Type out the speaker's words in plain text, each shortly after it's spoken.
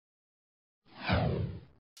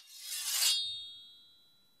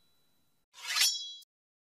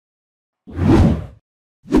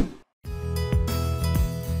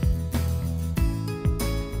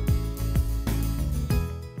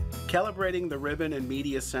Calibrating the ribbon and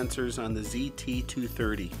media sensors on the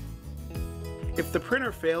ZT230. If the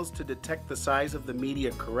printer fails to detect the size of the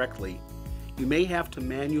media correctly, you may have to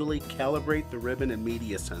manually calibrate the ribbon and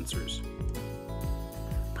media sensors.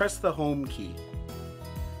 Press the Home key.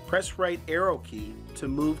 Press right arrow key to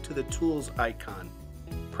move to the Tools icon.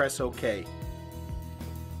 Press OK.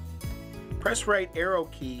 Press right arrow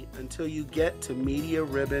key until you get to Media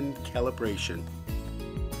Ribbon Calibration.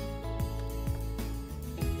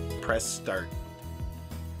 Press Start.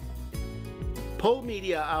 Pull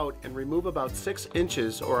media out and remove about 6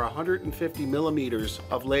 inches or 150 millimeters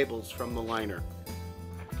of labels from the liner.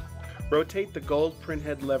 Rotate the gold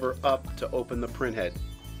printhead lever up to open the printhead.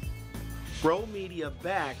 Roll media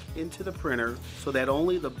back into the printer so that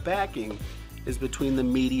only the backing is between the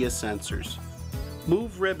media sensors.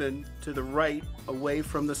 Move ribbon to the right away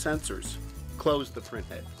from the sensors. Close the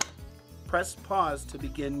printhead. Press pause to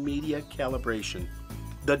begin media calibration.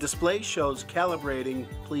 The display shows calibrating,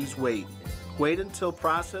 please wait. Wait until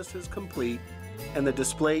process is complete and the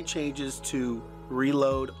display changes to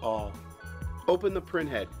reload all. Open the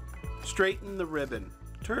printhead. Straighten the ribbon.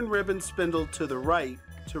 Turn ribbon spindle to the right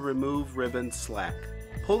to remove ribbon slack.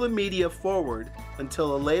 Pull the media forward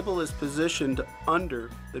until a label is positioned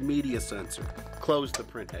under the media sensor. Close the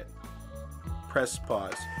printhead. Press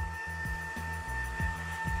pause.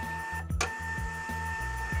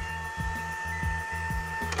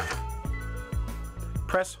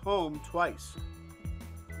 Press Home twice.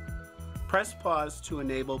 Press pause to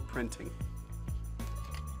enable printing.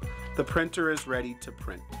 The printer is ready to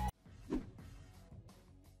print.